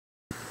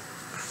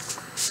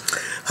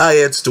Hi,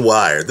 it's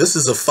Dwyer. This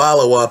is a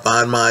follow-up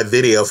on my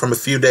video from a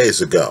few days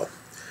ago,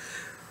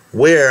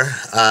 where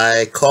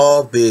I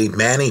called the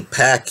Manny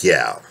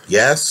Pacquiao,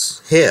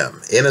 yes,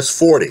 him, in his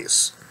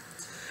 40s,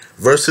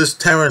 versus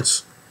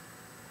Terence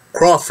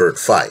Crawford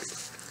fight,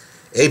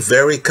 a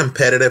very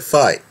competitive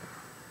fight.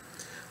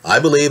 I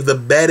believe the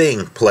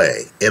betting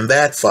play in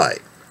that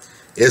fight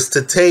is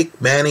to take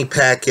Manny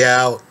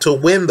Pacquiao to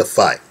win the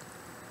fight,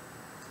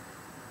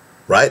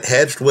 right,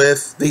 hedged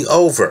with the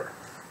over.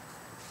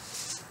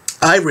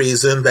 I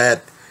reason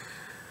that,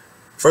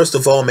 first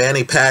of all,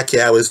 Manny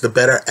Pacquiao is the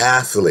better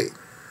athlete,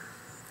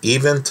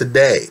 even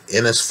today,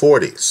 in his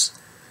 40s,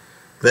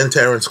 than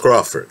Terence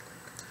Crawford.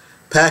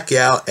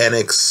 Pacquiao, an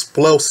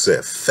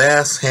explosive,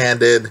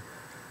 fast-handed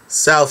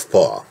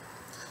southpaw,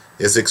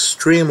 is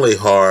extremely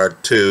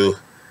hard to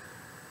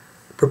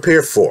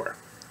prepare for.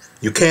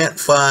 You can't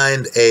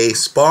find a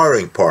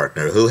sparring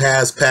partner who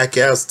has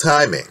Pacquiao's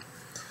timing,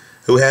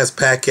 who has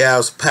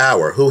Pacquiao's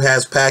power, who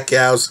has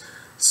Pacquiao's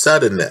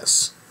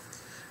suddenness.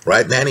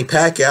 Right? Manny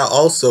Pacquiao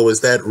also is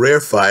that rare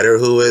fighter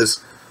who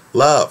is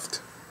loved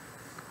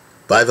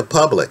by the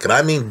public, and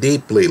I mean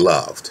deeply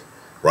loved.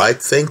 Right?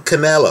 Think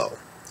Canelo.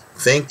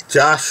 Think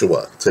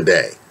Joshua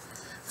today.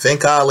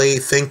 Think Ali.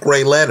 Think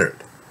Ray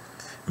Leonard.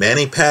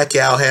 Manny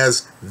Pacquiao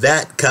has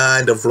that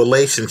kind of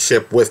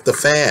relationship with the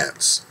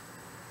fans.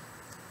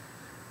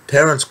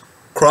 Terence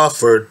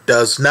Crawford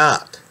does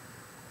not.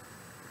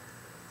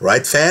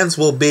 Right? Fans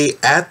will be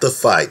at the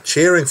fight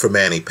cheering for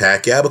Manny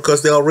Pacquiao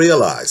because they'll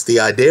realize the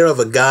idea of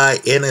a guy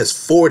in his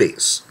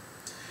 40s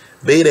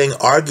beating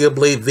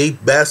arguably the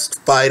best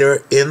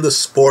fighter in the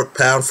sport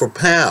pound for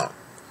pound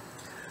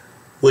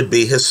would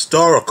be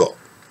historical.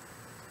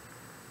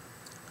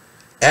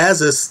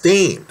 As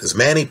esteemed as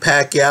Manny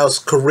Pacquiao's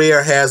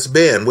career has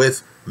been,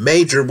 with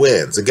major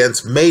wins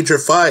against major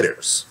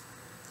fighters,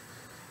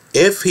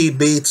 if he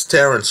beats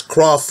Terence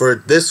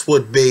Crawford, this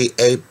would be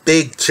a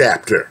big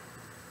chapter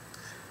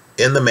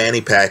in the Manny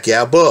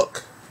Pacquiao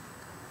book.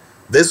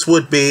 This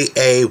would be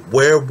a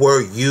 "where were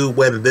you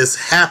when this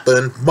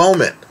happened"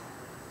 moment.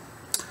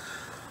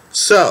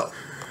 So,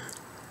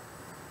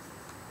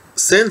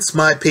 since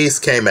my piece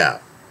came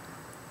out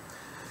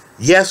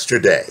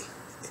yesterday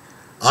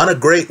on a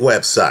great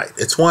website,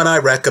 it's one I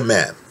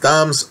recommend,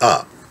 thumbs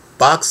up,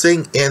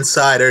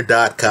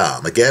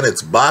 boxinginsider.com. Again,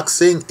 it's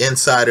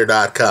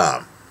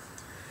boxinginsider.com.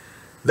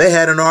 They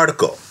had an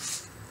article.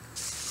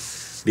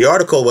 The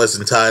article was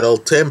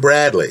entitled, Tim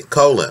Bradley,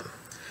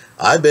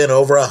 I've been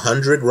over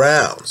 100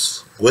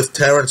 rounds with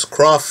Terence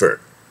Crawford.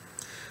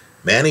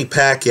 Manny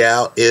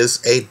Pacquiao is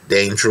a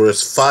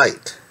dangerous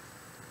fight.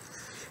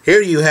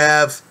 Here you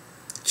have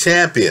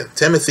champion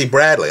Timothy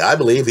Bradley. I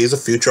believe he's a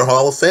future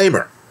Hall of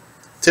Famer.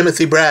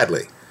 Timothy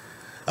Bradley,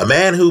 a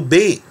man who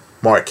beat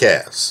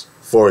Marquez,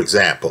 for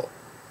example.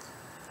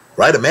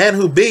 Right? A man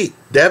who beat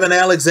Devin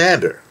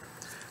Alexander.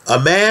 A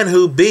man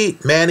who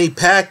beat Manny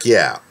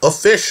Pacquiao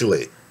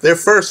officially, their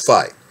first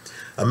fight.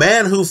 A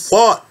man who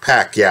fought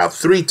Pacquiao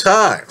 3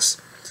 times.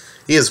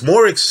 He has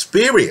more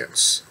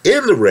experience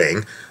in the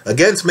ring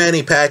against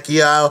Manny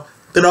Pacquiao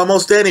than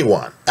almost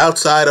anyone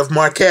outside of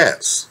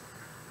Marquez.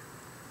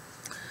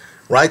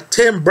 Right?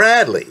 Tim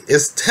Bradley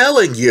is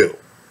telling you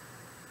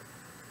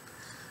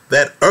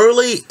that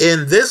early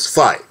in this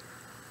fight,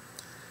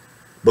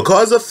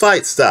 because of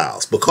fight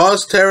styles,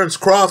 because Terence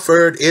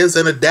Crawford is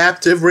an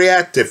adaptive,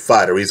 reactive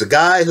fighter, he's a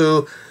guy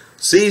who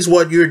sees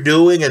what you're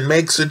doing and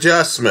makes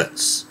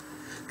adjustments,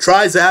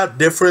 tries out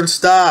different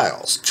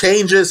styles,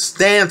 changes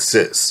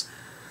stances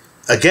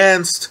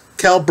against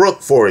Kell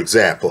Brook, for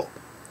example.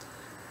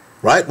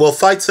 Right? We'll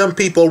fight some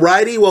people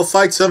righty, we'll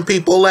fight some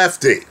people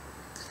lefty.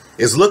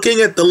 Is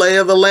looking at the lay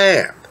of the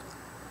land.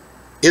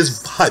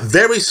 Is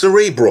very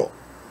cerebral.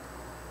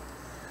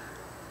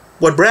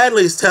 What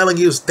Bradley's telling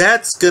you is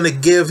that's going to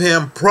give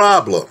him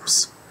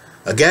problems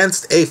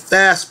against a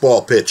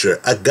fastball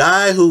pitcher, a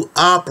guy who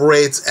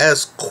operates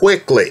as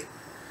quickly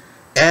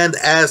and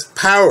as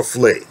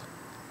powerfully,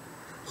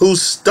 who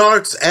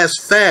starts as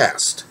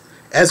fast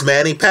as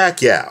Manny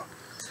Pacquiao.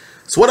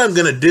 So what I'm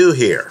going to do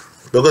here,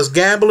 because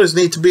gamblers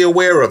need to be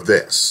aware of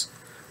this,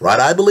 right?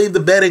 I believe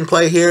the betting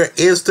play here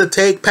is to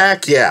take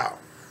Pacquiao,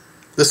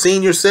 the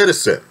senior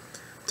citizen,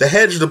 to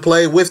hedge the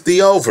play with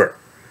the over,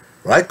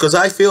 right? Because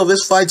I feel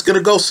this fight's going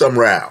to go some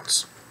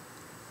rounds.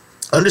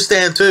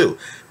 Understand, too,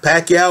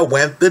 Pacquiao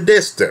went the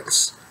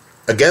distance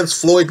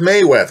against Floyd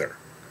Mayweather.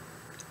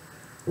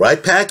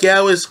 Right?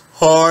 Pacquiao is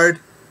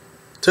hard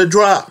to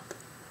drop.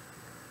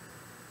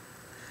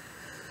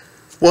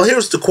 Well,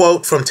 here's the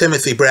quote from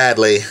Timothy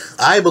Bradley.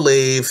 I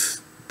believe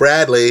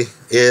Bradley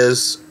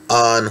is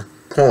on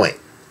point.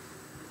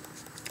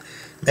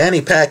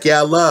 Manny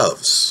Pacquiao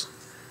loves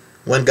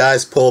when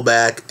guys pull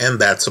back,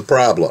 and that's a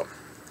problem.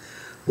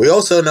 We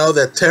also know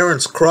that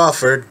Terence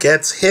Crawford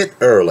gets hit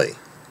early.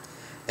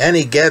 And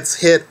he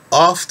gets hit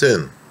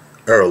often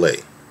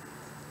early.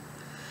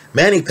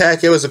 Manny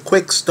Pacquiao is a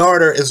quick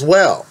starter as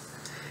well.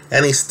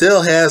 And he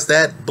still has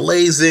that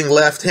blazing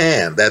left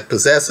hand that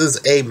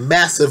possesses a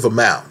massive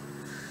amount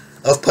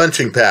of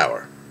punching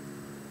power.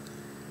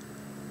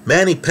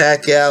 Manny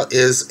Pacquiao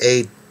is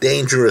a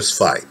dangerous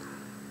fight.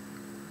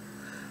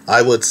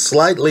 I would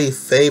slightly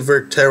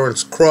favor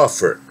Terence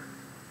Crawford,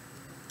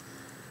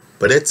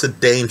 but it's a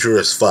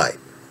dangerous fight.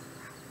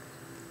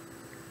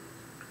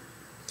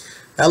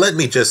 Now let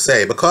me just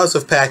say, because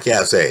of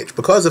Pacquiao's age,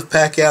 because of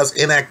Pacquiao's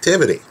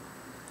inactivity,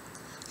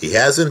 he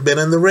hasn't been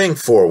in the ring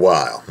for a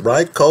while,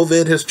 right?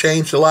 COVID has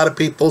changed a lot of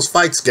people's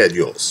fight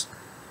schedules.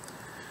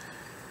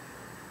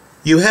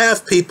 You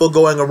have people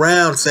going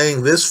around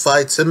saying this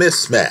fight's a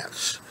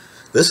mismatch.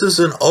 This is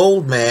an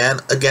old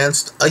man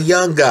against a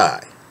young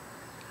guy.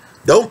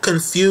 Don't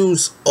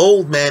confuse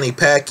old Manny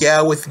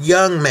Pacquiao with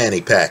young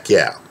Manny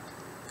Pacquiao.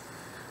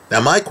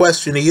 Now my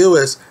question to you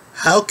is,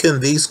 how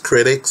can these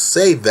critics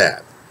say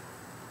that?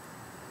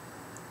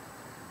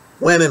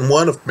 When in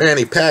one of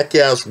Manny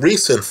Pacquiao's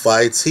recent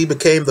fights, he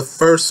became the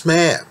first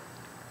man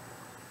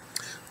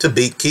to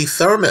beat Keith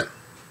Thurman.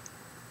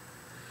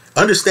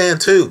 Understand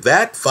too,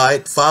 that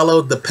fight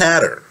followed the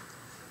pattern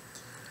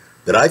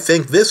that I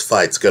think this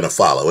fight's going to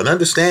follow. And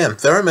understand,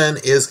 Thurman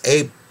is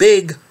a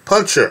big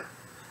puncher.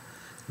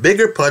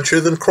 Bigger puncher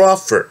than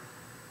Crawford.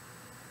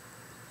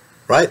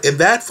 Right? In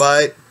that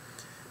fight,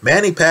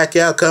 Manny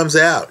Pacquiao comes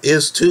out,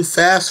 is too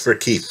fast for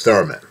Keith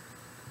Thurman.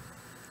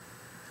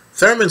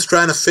 Thurman's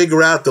trying to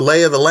figure out the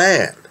lay of the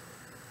land.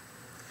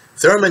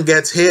 Thurman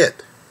gets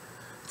hit.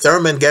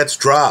 Thurman gets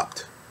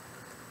dropped.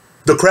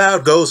 The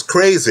crowd goes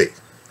crazy.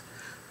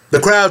 The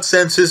crowd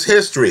senses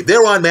history.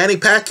 They're on Manny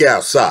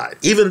Pacquiao's side,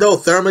 even though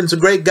Thurman's a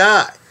great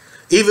guy.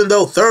 Even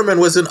though Thurman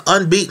was an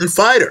unbeaten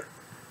fighter.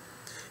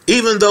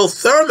 Even though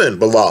Thurman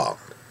belonged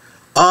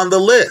on the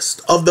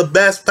list of the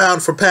best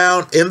pound for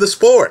pound in the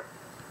sport.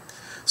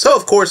 So,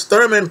 of course,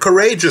 Thurman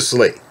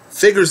courageously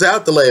figures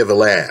out the lay of the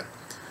land.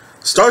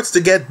 Starts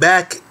to get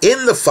back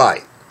in the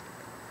fight.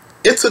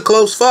 It's a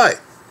close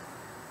fight.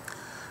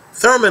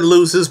 Thurman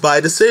loses by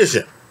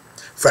decision.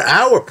 For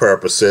our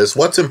purposes,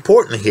 what's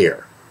important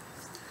here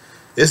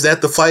is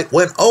that the fight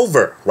went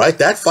over, right?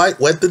 That fight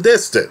went the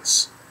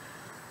distance.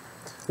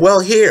 Well,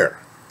 here,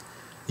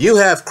 you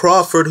have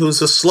Crawford,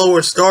 who's a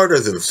slower starter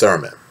than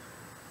Thurman.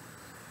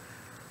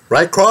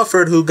 Right?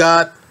 Crawford, who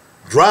got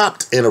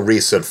dropped in a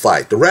recent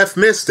fight. The ref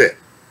missed it.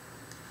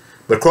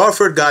 But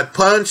Crawford got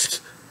punched,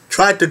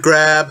 tried to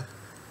grab,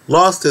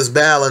 lost his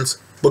balance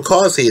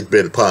because he had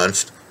been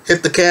punched,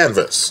 hit the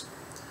canvas.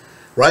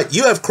 Right?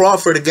 You have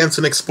Crawford against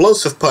an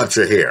explosive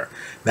puncher here.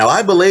 Now,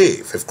 I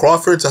believe if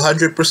Crawford's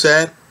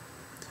 100%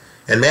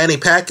 and Manny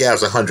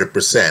Pacquiao's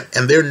 100%,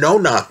 and there are no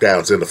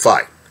knockdowns in the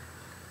fight,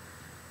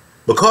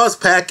 because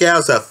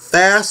Pacquiao's a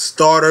fast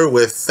starter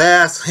with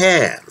fast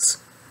hands,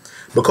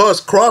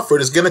 because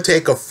Crawford is going to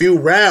take a few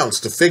rounds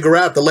to figure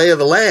out the lay of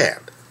the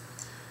land,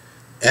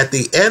 at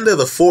the end of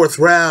the fourth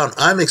round,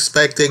 I'm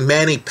expecting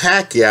Manny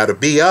Pacquiao to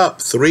be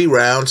up 3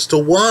 rounds to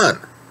 1.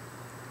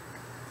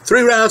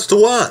 3 rounds to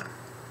 1.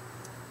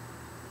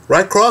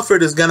 Right?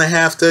 Crawford is going to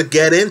have to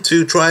get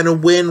into trying to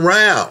win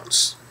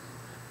rounds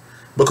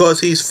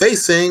because he's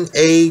facing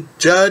a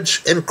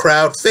judge and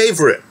crowd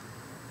favorite.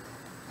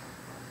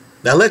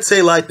 Now, let's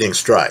say lightning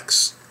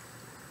strikes.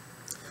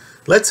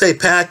 Let's say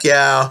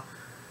Pacquiao,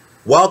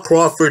 while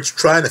Crawford's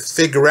trying to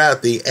figure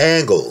out the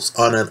angles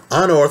on an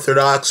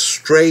unorthodox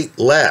straight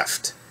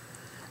left,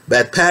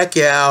 that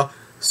Pacquiao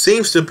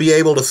seems to be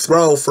able to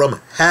throw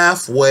from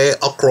halfway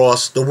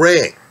across the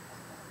ring.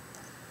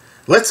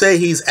 Let's say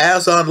he's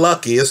as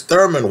unlucky as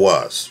Thurman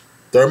was.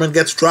 Thurman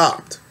gets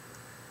dropped.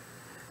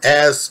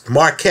 As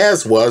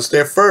Marquez was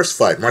their first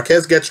fight.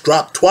 Marquez gets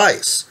dropped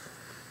twice.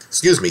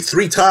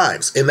 3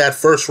 times in that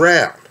first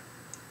round.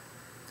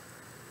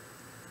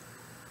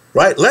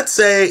 Right? Let's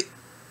say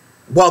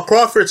while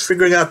Crawford's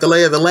figuring out the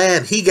lay of the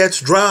land, he gets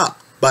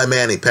dropped by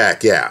Manny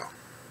Pacquiao.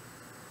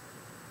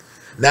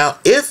 Now,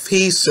 if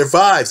he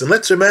survives, and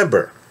let's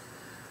remember,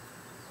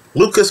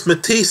 Lucas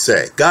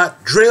Matisse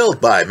got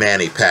drilled by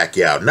Manny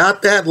Pacquiao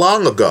not that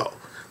long ago.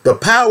 The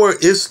power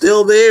is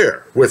still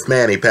there with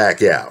Manny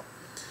Pacquiao.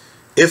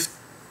 If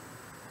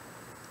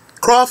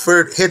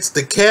Crawford hits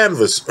the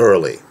canvas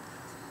early,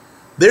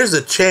 there's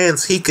a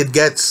chance he could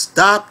get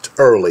stopped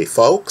early,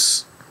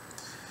 folks.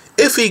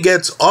 If he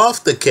gets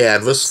off the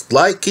canvas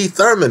like Keith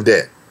Thurman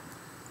did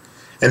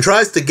and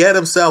tries to get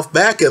himself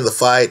back in the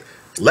fight,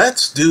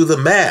 let's do the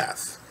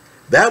math.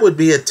 That would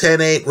be a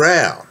 10-8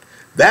 round.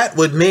 That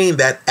would mean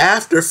that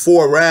after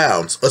 4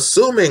 rounds,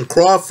 assuming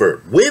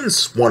Crawford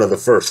wins one of the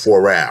first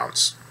 4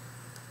 rounds,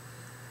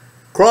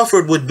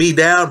 Crawford would be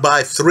down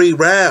by 3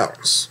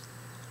 rounds.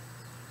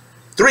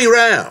 3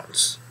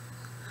 rounds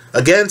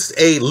against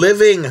a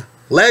living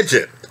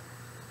legend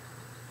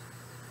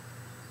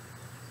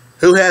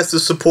who has the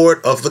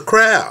support of the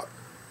crowd.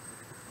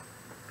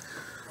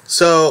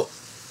 So,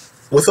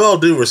 with all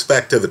due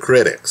respect to the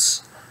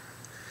critics,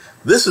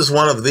 this is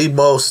one of the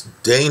most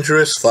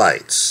dangerous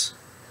fights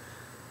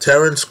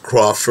Terence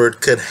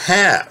Crawford could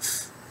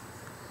have.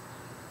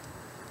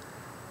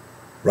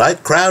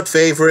 Right? Crowd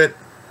favorite.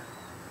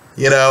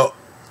 You know,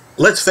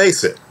 let's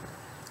face it.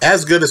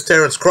 As good as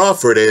Terence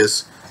Crawford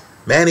is,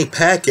 Manny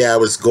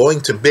Pacquiao is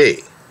going to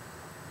be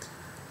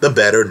the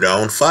better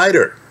known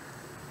fighter.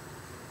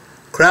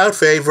 Crowd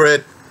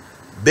favorite,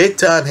 big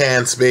time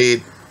hand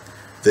speed.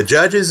 The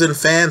judges and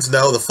fans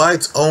know the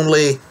fight's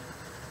only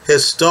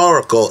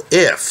historical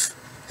if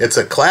it's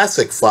a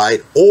classic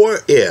fight or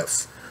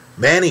if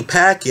Manny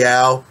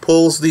Pacquiao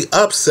pulls the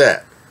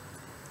upset.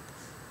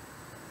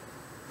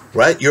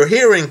 Right? You're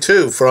hearing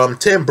too from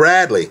Tim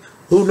Bradley,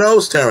 who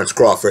knows Terence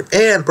Crawford.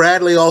 And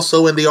Bradley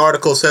also in the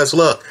article says,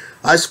 look,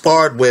 I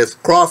sparred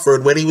with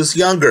Crawford when he was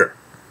younger.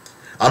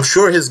 I'm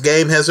sure his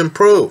game has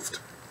improved.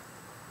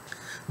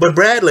 But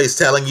Bradley's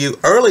telling you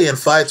early in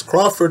fights,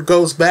 Crawford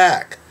goes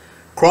back.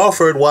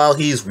 Crawford, while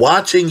he's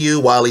watching you,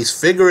 while he's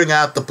figuring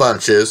out the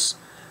punches,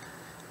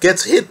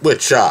 gets hit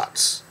with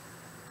shots.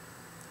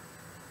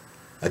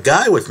 A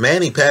guy with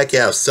Manny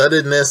Pacquiao's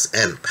suddenness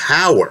and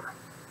power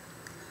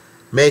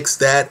makes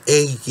that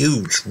a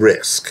huge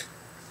risk.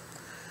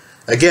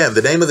 Again,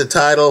 the name of the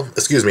title,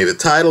 the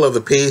title of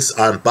the piece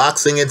on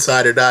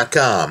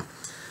BoxingInsider.com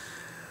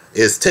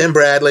is Tim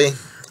Bradley,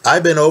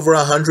 I've been over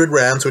 100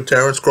 rounds with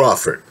Terence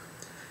Crawford.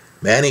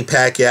 Manny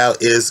Pacquiao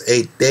is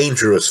a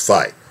dangerous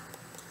fight.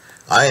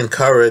 I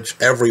encourage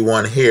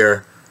everyone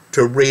here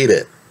to read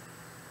it.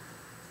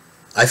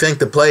 I think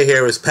the play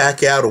here is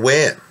Pacquiao to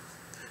win.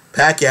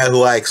 Pacquiao,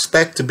 who I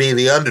expect to be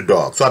the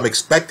underdog, so I'm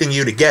expecting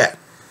you to get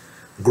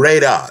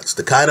great odds,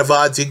 the kind of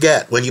odds you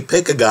get when you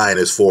pick a guy in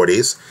his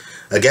 40s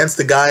against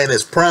a guy in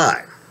his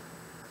prime,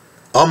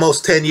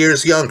 almost 10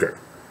 years younger,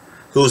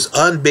 who's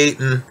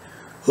unbeaten,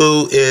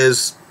 who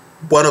is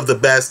one of the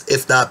best,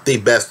 if not the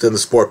best in the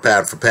sport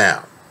pound for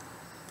pound.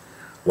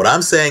 What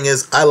I'm saying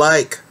is I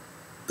like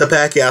the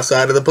Pacquiao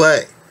side of the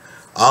play.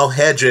 I'll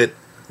hedge it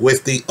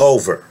with the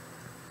over.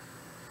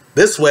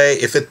 This way,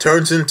 if it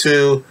turns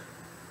into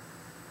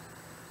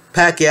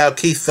Pacquiao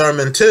Keith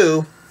Thurman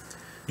 2,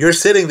 you're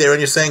sitting there and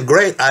you're saying,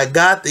 great, I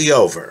got the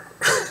over.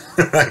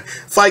 Right?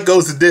 Fight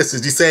goes the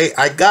distance. You say,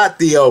 I got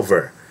the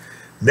over.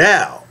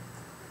 Now,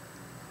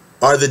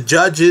 are the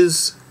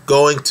judges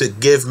going to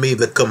give me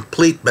the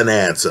complete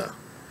bonanza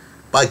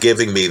by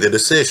giving me the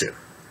decision?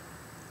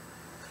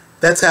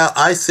 That's how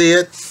I see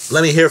it.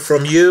 Let me hear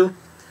from you.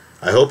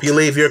 I hope you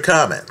leave your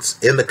comments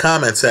in the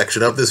comment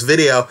section of this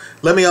video.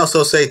 Let me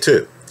also say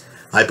too,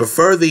 I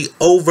prefer the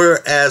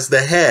over as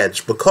the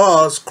hedge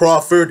because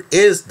Crawford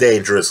is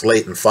dangerous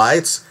late in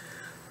fights.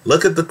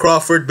 Look at the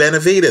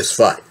Crawford-Benavidez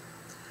fight.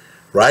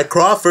 Right?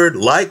 Crawford,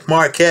 like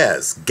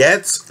Marquez,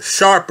 gets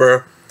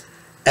sharper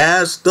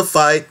as the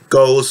fight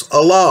goes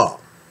along.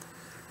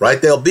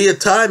 Right? There'll be a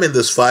time in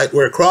this fight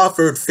where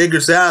Crawford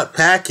figures out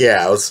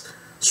Pacquiao's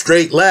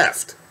straight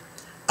left.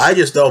 I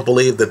just don't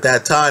believe that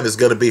that time is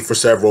going to be for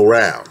several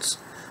rounds.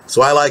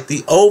 So I like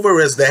the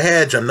over as the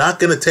hedge. I'm not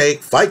going to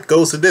take fight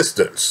goes the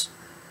distance.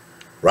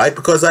 Right?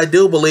 Because I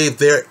do believe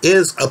there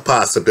is a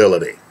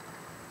possibility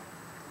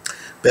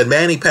that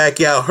Manny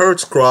Pacquiao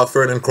hurts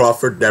Crawford and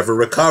Crawford never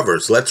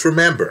recovers. Let's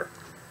remember,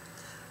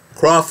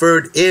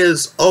 Crawford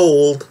is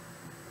old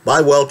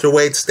by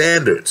welterweight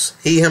standards.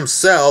 He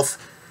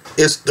himself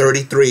is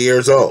 33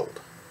 years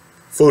old.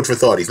 Food for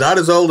thought. He's not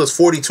as old as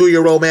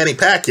 42-year-old Manny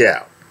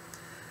Pacquiao,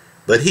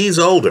 but he's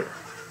older.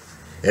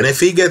 And if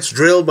he gets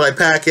drilled by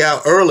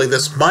Pacquiao early,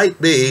 this might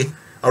be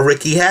a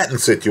Ricky Hatton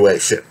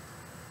situation.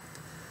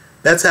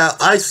 That's how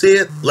I see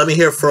it. Let me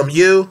hear from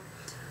you.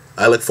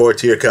 I look forward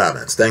to your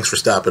comments. Thanks for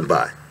stopping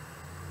by.